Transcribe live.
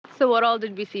So what all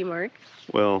did we see, Mark?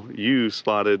 Well, you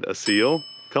spotted a seal,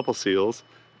 a couple seals,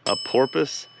 a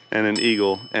porpoise, and an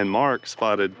eagle, and Mark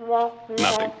spotted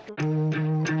nothing.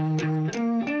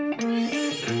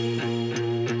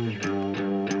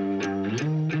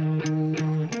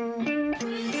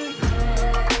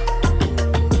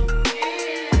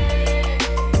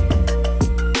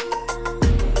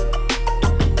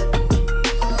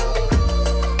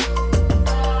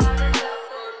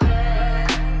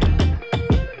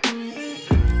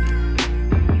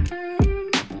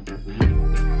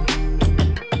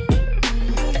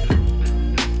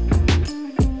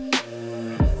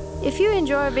 If you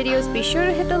enjoy our videos, be sure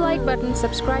to hit the like button,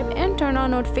 subscribe, and turn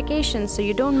on notifications so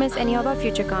you don't miss any of our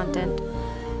future content.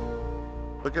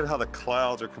 Look at how the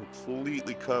clouds are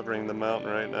completely covering the mountain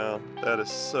right now. That is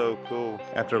so cool.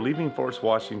 After leaving Fort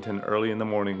Washington early in the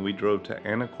morning, we drove to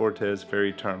Anacortes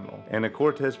Ferry Terminal.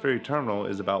 Anacortes Ferry Terminal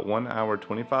is about 1 hour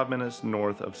 25 minutes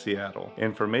north of Seattle.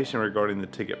 Information regarding the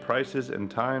ticket prices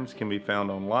and times can be found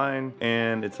online,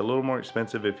 and it's a little more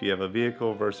expensive if you have a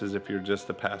vehicle versus if you're just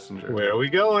a passenger. Where are we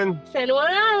going? San Juan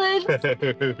Islands.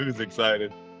 Who's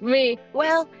excited? Me.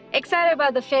 Well, excited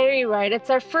about the ferry ride.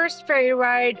 It's our first ferry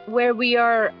ride where we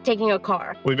are taking a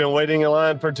car. We've been waiting in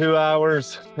line for 2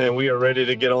 hours and we are ready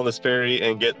to get on this ferry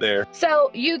and get there.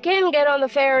 So you can get on the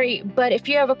ferry, but if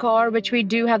you have a car, which we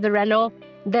do have the rental,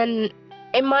 then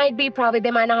it might be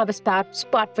they might not have a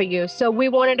spot for you. So we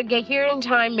wanted to get here in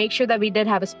time, make sure that we did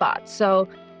have a spot. So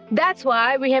that's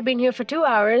why we have been here for 2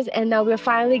 hours and now we're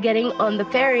finally getting on the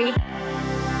ferry.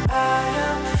 I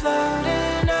am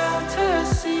floating out to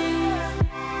sea.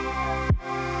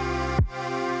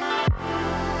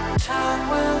 Time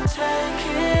will take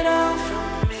it all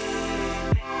from me.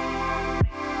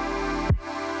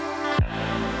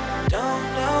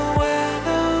 Don't know where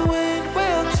the wind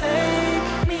will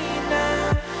take me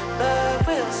now, but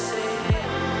we'll see.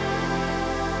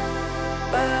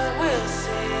 But we'll see.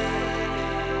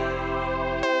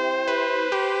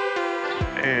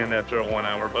 And after a 1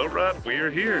 hour boat ride, we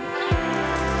are here.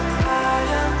 I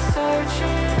am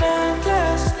searching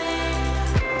endlessly.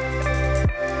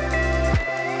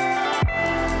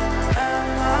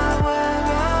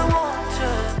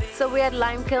 So we're at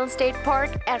Lime Kiln State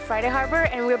Park at Friday Harbor,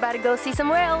 and we're about to go see some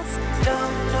whales.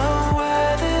 Don't know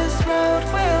where this road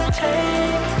will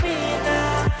take me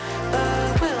now,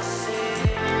 but we'll see.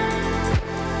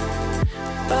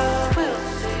 But we'll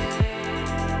see.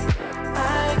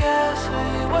 I guess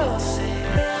we will see.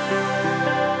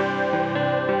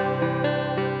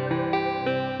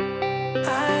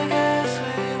 I guess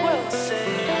we will see.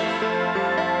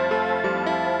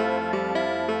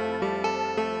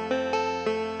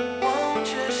 Won't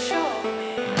you show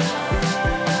me?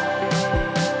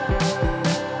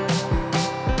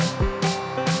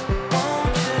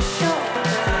 Won't you show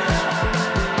me?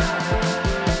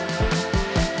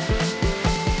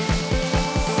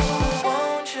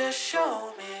 Won't you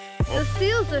show me? The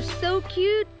seals are so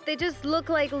cute. They just look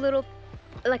like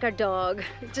a dog,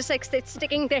 just like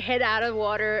sticking their head out of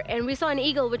water. And we saw an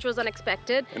eagle, which was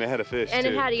unexpected. And it had a fish And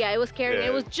too. it was carrying, Yeah.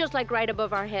 it was just like right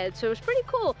above our head. So it was pretty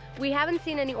cool. We haven't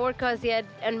seen any orcas yet,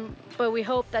 but we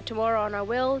hope that tomorrow on our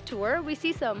whale tour, we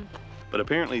see some. But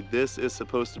apparently this is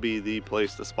supposed to be the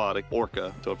place to spot an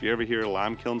orca. So if you ever hear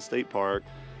Lime Kiln State Park,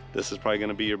 this is probably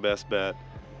gonna be your best bet.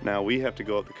 Now we have to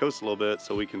go up the coast a little bit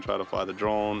so we can try to fly the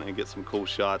drone and get some cool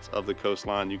shots of the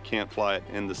coastline. You can't fly it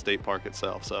in the state park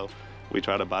itself. So we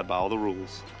try to abide by all the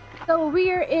rules. So we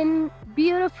are in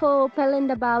beautiful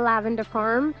Pelindaba Lavender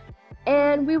Farm,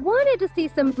 and we wanted to see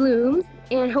some blooms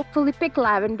and hopefully pick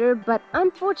lavender, but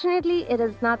unfortunately it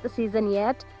is not the season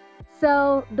yet.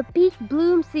 So the peak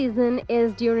bloom season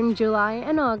is during July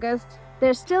and August.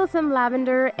 There's still some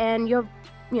lavender, and you're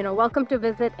welcome to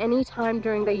visit anytime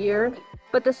during the year,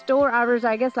 but the store hours,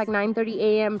 I guess, like 9:30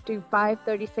 a.m. to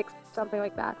 5:36, something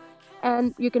like that.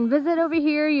 And you can visit over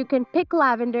here, you can pick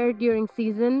lavender during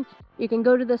season. You can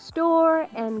go to the store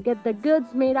and get the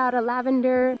goods made out of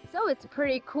lavender. So it's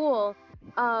pretty cool.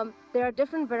 There are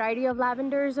different variety of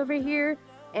lavenders over here,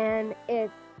 and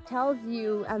it tells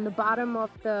you on the bottom of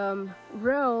the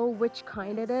row which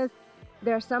kind it is.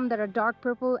 There are some that are dark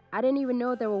purple. I didn't even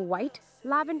know they were white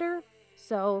lavender.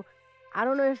 So I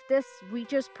don't know if this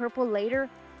reaches purple later,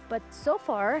 but so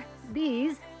far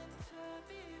these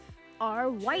are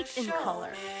white in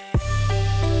color.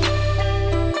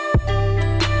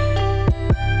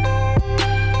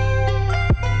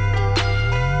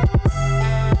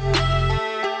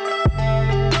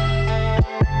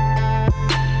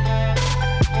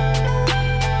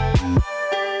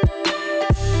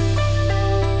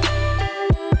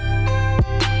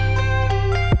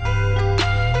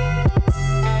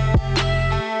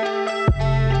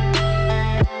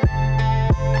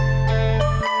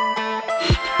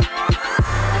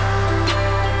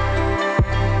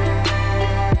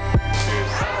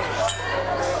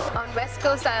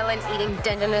 eating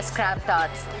Dungeness crab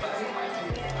tots.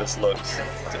 This looks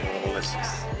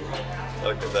delicious.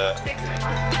 Look at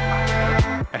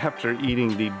that. After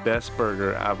eating the best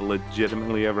burger I've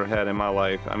legitimately ever had in my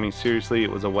life, I mean seriously,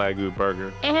 it was a Wagyu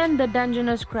burger. And the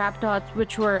Dungeness crab tots,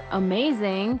 which were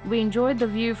amazing. We enjoyed the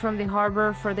view from the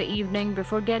harbor for the evening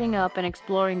before getting up and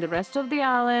exploring the rest of the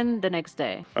island the next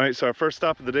day. All right, so our first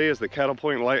stop of the day is the Cattle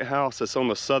Point Lighthouse. It's on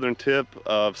the southern tip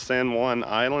of San Juan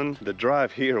Island. The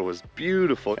drive here was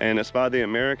beautiful, and it's by the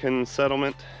American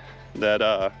settlement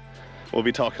that we'll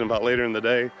be talking about later in the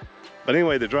day. But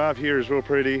anyway, the drive here is real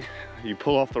pretty. You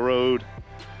pull off the road,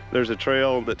 there's a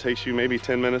trail that takes you maybe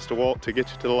 10 minutes to walk to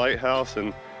get you to the lighthouse,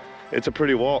 and it's a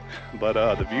pretty walk, but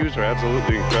the views are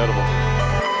absolutely incredible.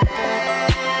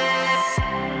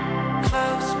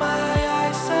 Close my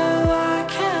eyes so I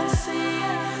can see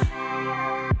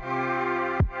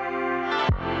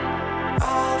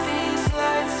all these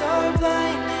lights are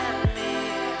blinding me.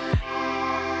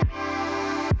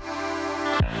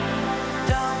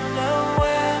 Don't know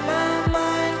where my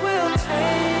mind will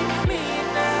take me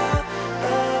now,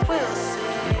 but we'll see.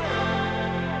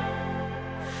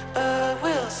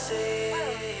 We'll see.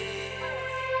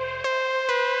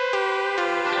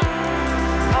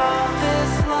 All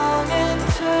this longing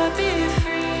to be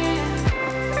free.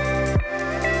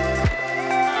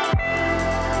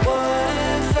 What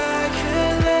if I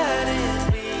could let it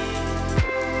be?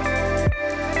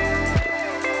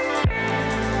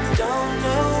 Don't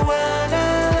know when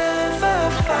I'll ever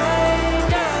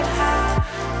find out how,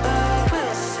 but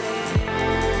we'll see.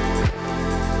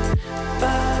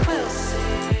 But we'll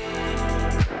see.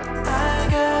 I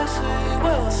guess we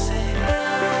will see.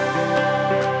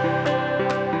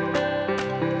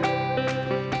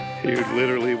 You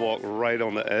literally walk right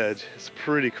on the edge. It's a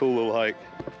pretty cool little hike.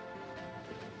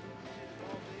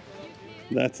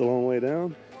 That's a long way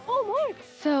down. Oh, Mark!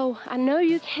 So, I know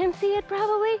you can see it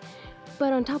probably,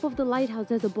 but on top of the lighthouse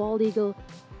there's a bald eagle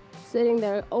sitting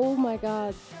there. Oh my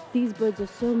god, these birds are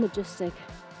so majestic.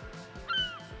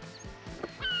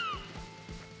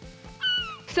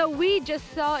 So we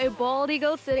just saw a bald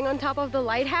eagle sitting on top of the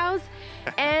lighthouse,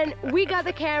 and we got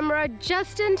the camera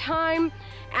just in time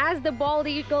as the bald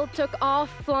eagle took off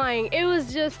flying. It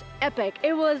was just epic.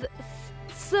 It was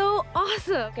so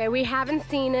awesome. Okay, we haven't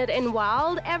seen it in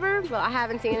wild ever. Well, I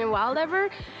haven't seen it in wild ever,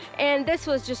 and this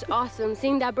was just awesome.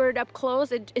 Seeing that bird up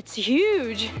close, it's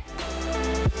huge.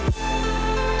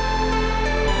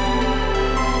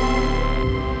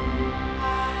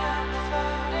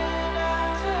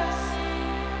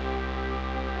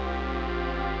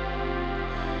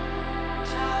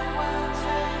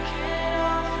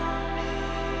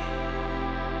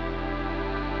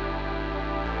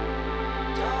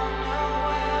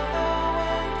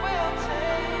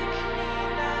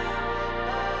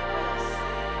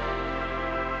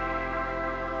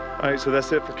 All right, so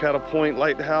that's it for Cattle Point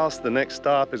Lighthouse. The next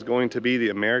stop is going to be the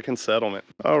American Settlement.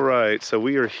 All right, so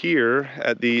we are here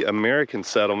at the American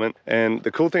Settlement. And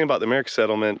the cool thing about the American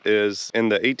Settlement is in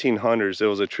the 1800s, there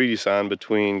was a treaty signed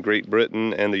between Great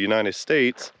Britain and the United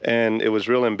States. And it was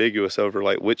real ambiguous over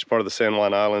like which part of the San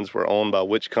Juan Islands were owned by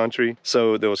which country.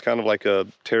 So there was kind of like a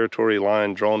territory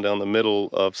line drawn down the middle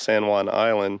of San Juan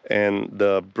Island. And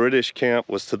the British camp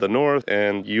was to the north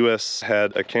and US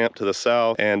had a camp to the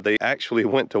south. And they actually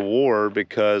went to war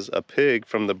because a pig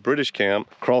from the British camp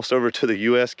crossed over to the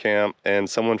US camp and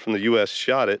someone from the US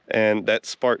shot it, and that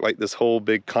sparked like this whole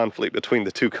big conflict between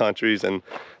the two countries, and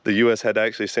the US had to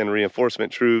actually send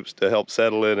reinforcement troops to help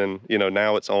settle it, and you know,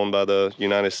 now it's owned by the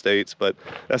United States. But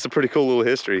that's a pretty cool little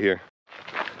history here.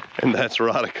 And that's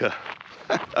Radica.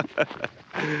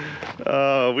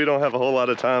 We don't have a whole lot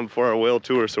of time for our whale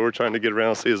tour, so we're trying to get around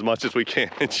and see as much as we can.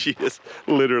 And she is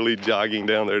literally jogging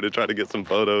down there to try to get some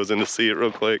photos and to see it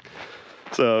real quick.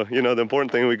 So, you know, the important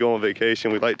thing when we go on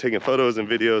vacation, we like taking photos and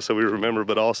videos so we remember,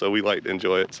 but also we like to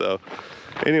enjoy it. So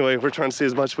anyway, we're trying to see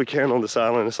as much as we can on this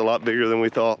island. It's a lot bigger than we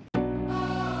thought.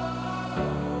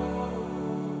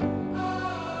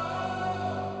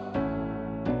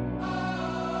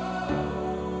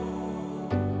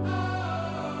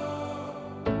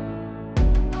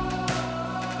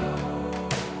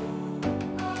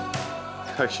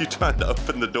 Are you trying to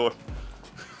open the door?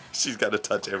 She's got to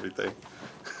touch everything.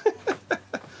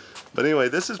 But anyway,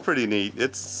 this is pretty neat.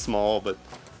 It's small, but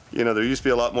you know, there used to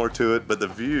be a lot more to it, but the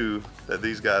view that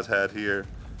these guys had here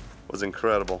was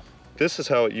incredible. This is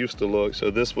how it used to look. So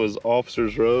this was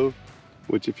Officers Row,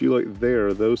 which if you look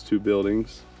there, those two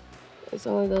buildings. It's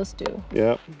only those two.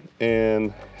 Yep,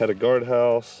 and had a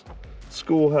guardhouse,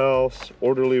 schoolhouse,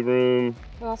 orderly room.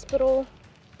 Hospital.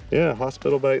 Yeah,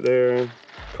 hospital back there.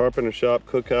 carpenter shop,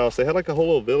 cookhouse. They had like a whole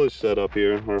little village set up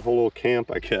here, or a whole little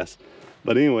camp, I guess.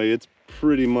 But anyway, it's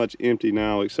pretty much empty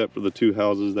now, except for the 2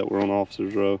 houses that were on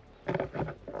Officers Row.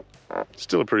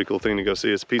 Still a pretty cool thing to go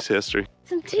see. It's a piece of history.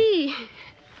 Some tea.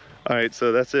 All right,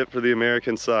 so that's it for the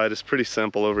American side. It's pretty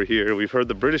simple over here. We've heard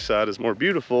the British side is more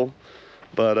beautiful,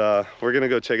 but we're gonna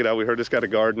go check it out. We heard it's got a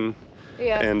garden.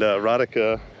 Yeah. And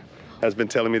Radhika has been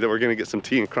telling me that we're gonna get some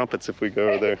tea and crumpets if we go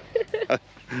over there.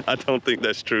 I don't think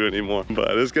that's true anymore,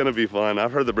 but it's gonna be fun.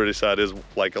 I've heard the British side is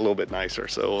like a little bit nicer,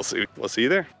 so we'll see. We'll see you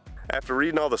there. After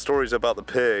reading all the stories about the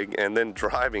pig and then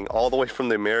driving all the way from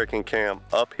the American camp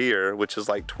up here, which is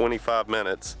like 25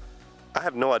 minutes, I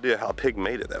have no idea how a pig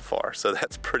made it that far, so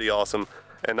that's pretty awesome.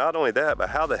 And not only that, but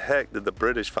how the heck did the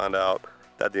British find out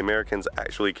that the Americans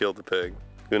actually killed the pig?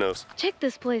 Who knows? Check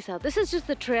this place out. This is just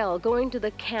the trail going to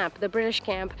the camp, the British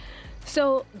camp.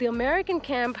 So the American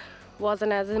camp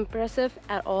wasn't as impressive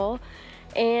at all.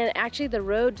 And actually the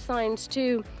road signs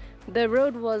too, the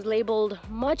road was labeled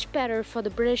much better for the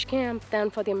British camp than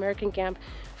for the American camp.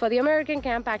 For the American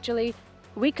camp, actually,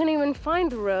 we couldn't even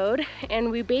find the road, and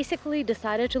we basically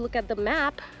decided to look at the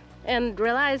map and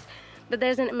realized that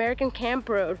there's an American camp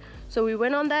road. So we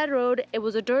went on that road, it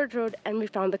was a dirt road, and we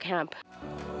found the camp.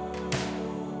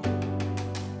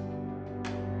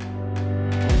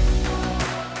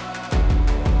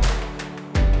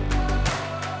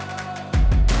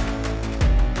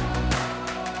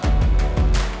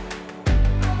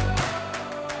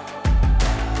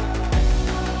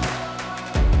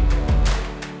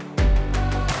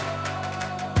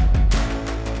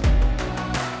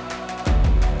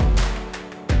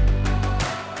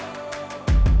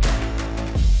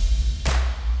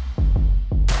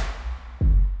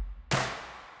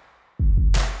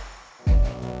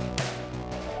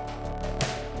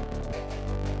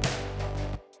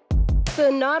 So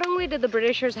not only did the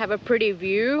Britishers have a pretty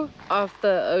view of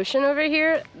the ocean over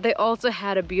here, they also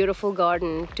had a beautiful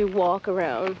garden to walk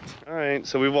around. All right,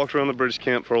 so we walked around the British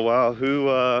camp for a while.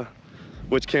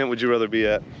 Which camp would you rather be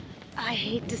at? I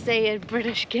hate to say it,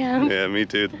 British camp. Yeah, me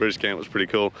too. The British camp was pretty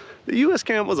cool. The US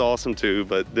camp was awesome too,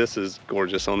 but this is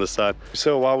gorgeous on this side.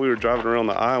 So while we were driving around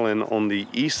the island, on the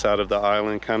east side of the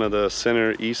island, kind of the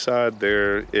center east side,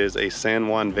 there is a San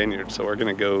Juan Vineyard. So we're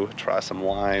gonna go try some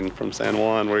wine from San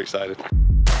Juan. We're excited.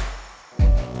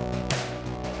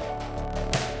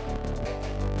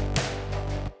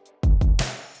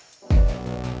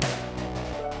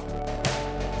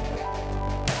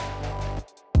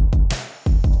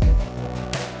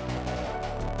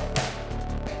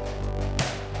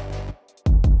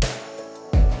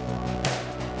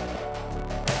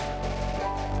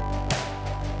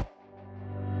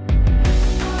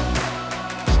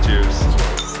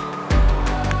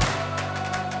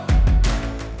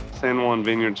 San Juan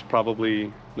Vineyards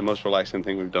probably the most relaxing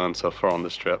thing we've done so far on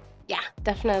this trip. Yeah,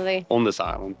 definitely. On this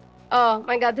island. Oh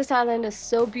my God, this island is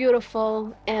so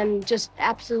beautiful and just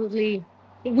absolutely,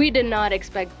 we did not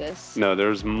expect this. No,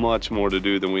 there's much more to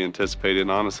do than we anticipated.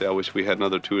 And honestly, I wish we had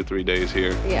another 2 or 3 days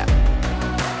here. Yeah.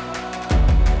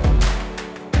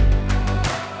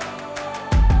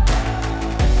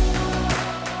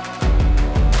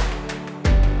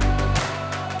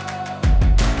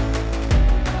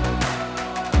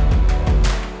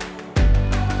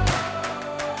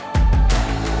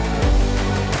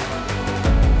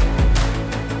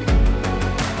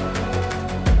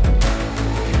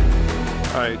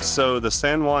 Alright, so the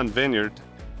San Juan Vineyard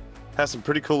has some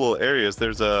pretty cool little areas.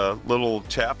 There's a little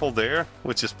chapel there,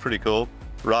 which is pretty cool.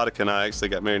 Radhika and I actually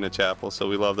got married in a chapel, so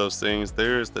we love those things.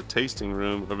 There's the tasting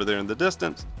room over there in the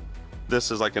distance. This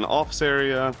is like an office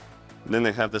area. And then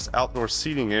they have this outdoor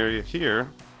seating area here,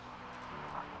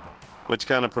 which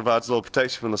kind of provides a little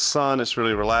protection from the sun. It's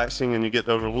really relaxing, and you get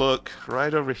to overlook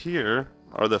right over here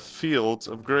are the fields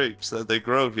of grapes that they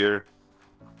grow here.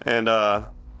 And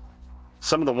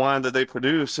some of the wine that they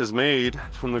produce is made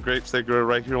from the grapes they grow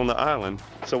right here on the island.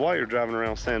 So while you're driving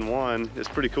around San Juan, it's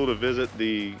pretty cool to visit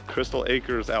the Crystal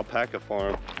Acres alpaca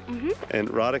farm. And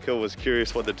Radhika was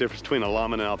curious what the difference between a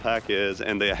llama and an alpaca is,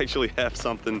 and they actually have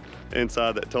something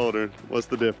inside that told her. What's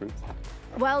the difference?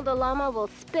 Well, the llama will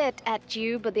spit at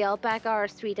you, but the alpaca are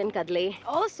sweet and cuddly.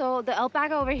 Also, the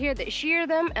alpaca over here, they shear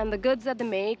them, and the goods that they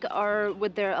make are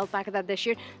with their alpaca that they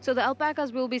shear. So the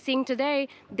alpacas we'll be seeing today,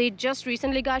 they just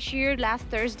recently got sheared last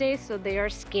Thursday, so they are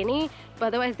skinny, but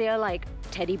otherwise they are like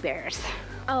teddy bears.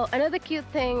 Oh, another cute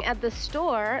thing, at the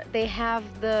store, they have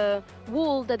the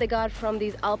wool that they got from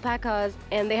these alpacas,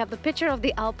 and they have the picture of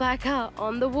the alpaca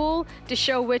on the wool to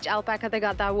show which alpaca they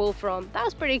got that wool from. That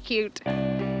was pretty cute.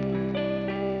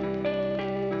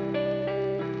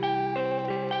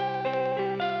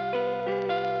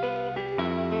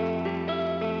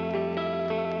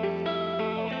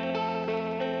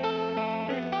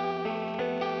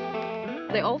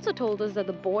 They also told us that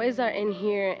the boys are in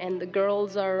here and the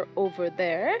girls are over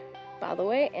there, by the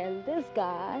way. And this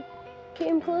guy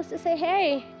came close to say,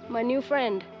 hey, my new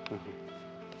friend.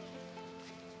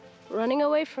 Running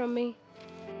away from me.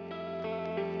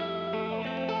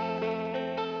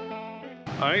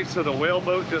 All right, so the whale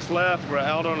boat just left. We're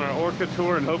out on our Orca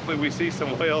tour and hopefully we see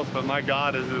some whales, but my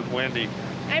God, is it windy.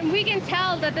 And we can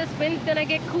tell that this wind's gonna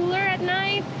get cooler at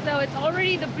night. So it's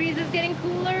already, the breeze is getting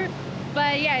cooler.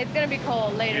 But yeah, it's gonna be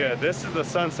cold later. Yeah, this is the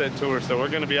sunset tour, so we're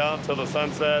gonna be out until the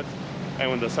sunset.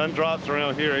 And when the sun drops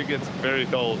around here, it gets very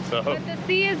cold, so. But the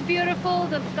sea is beautiful,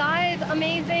 the sky is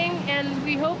amazing, and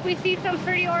we hope we see some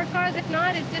pretty orcas. If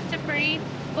not, it's just a pretty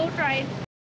boat ride.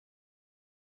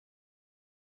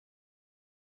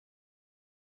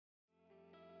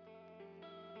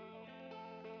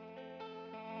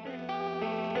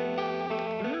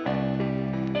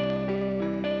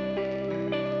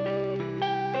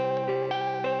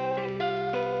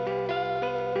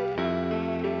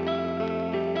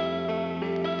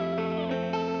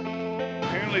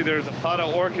 There's a pot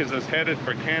of orcas that's headed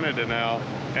for Canada now,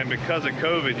 and because of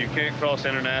COVID, you can't cross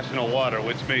international water,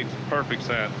 which makes perfect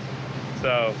sense.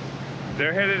 So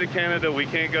they're headed to Canada. We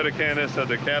can't go to Canada, so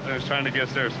the captain is trying to get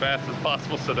us there as fast as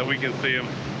possible so that we can see them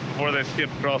before they skip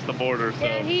across the border. So.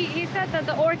 Yeah, he said that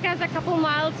the Orca is a couple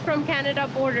miles from Canada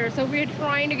border, so we're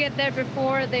trying to get there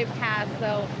before they pass.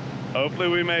 So hopefully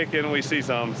we make it and we see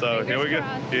some. So here we go.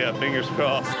 Yeah, fingers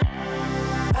crossed.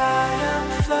 I am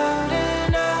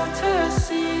floating out to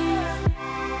sea.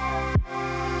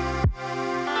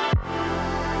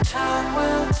 Time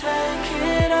will take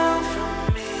it all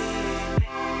from me.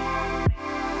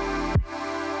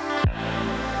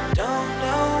 Don't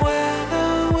know where the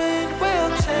wind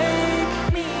will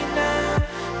take me now,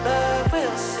 but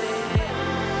we'll see.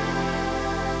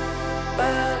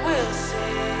 But we'll see.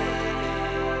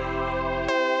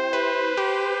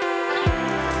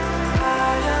 I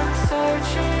am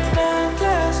searching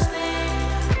endlessly.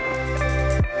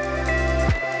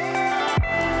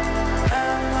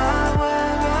 Am I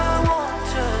where I want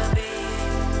to be?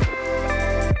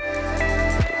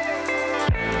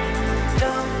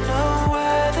 Don't know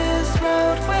where this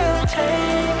road will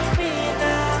take me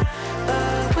now,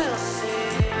 but we'll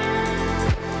see.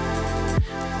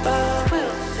 But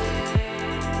we'll see.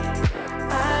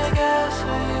 I guess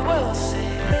we will see.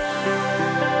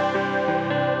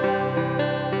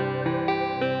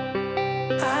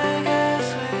 I guess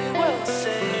we will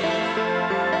see.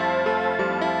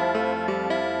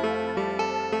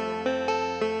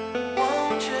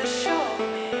 Won't you show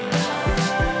me?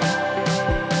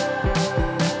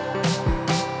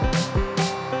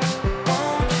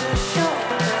 Won't you show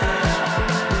me?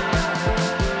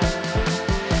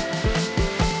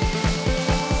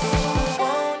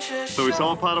 Won't you So we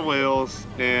saw a pot of whales,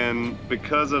 and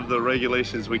because of the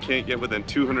regulations, we can't get within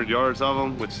 200 yards of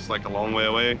them, which is like a long way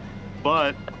away.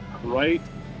 But right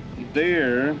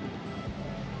there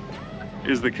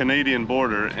is the Canadian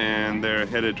border, and they're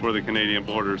headed toward the Canadian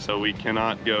border, so we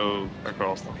cannot go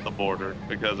across the border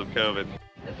because of COVID.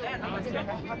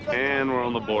 And we're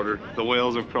on the border. The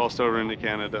whales have crossed over into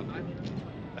Canada.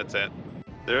 That's it.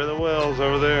 There are the whales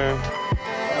over there.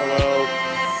 Hello.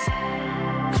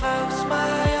 Close my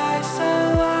eyes so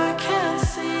I can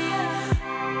see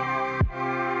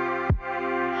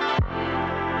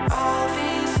all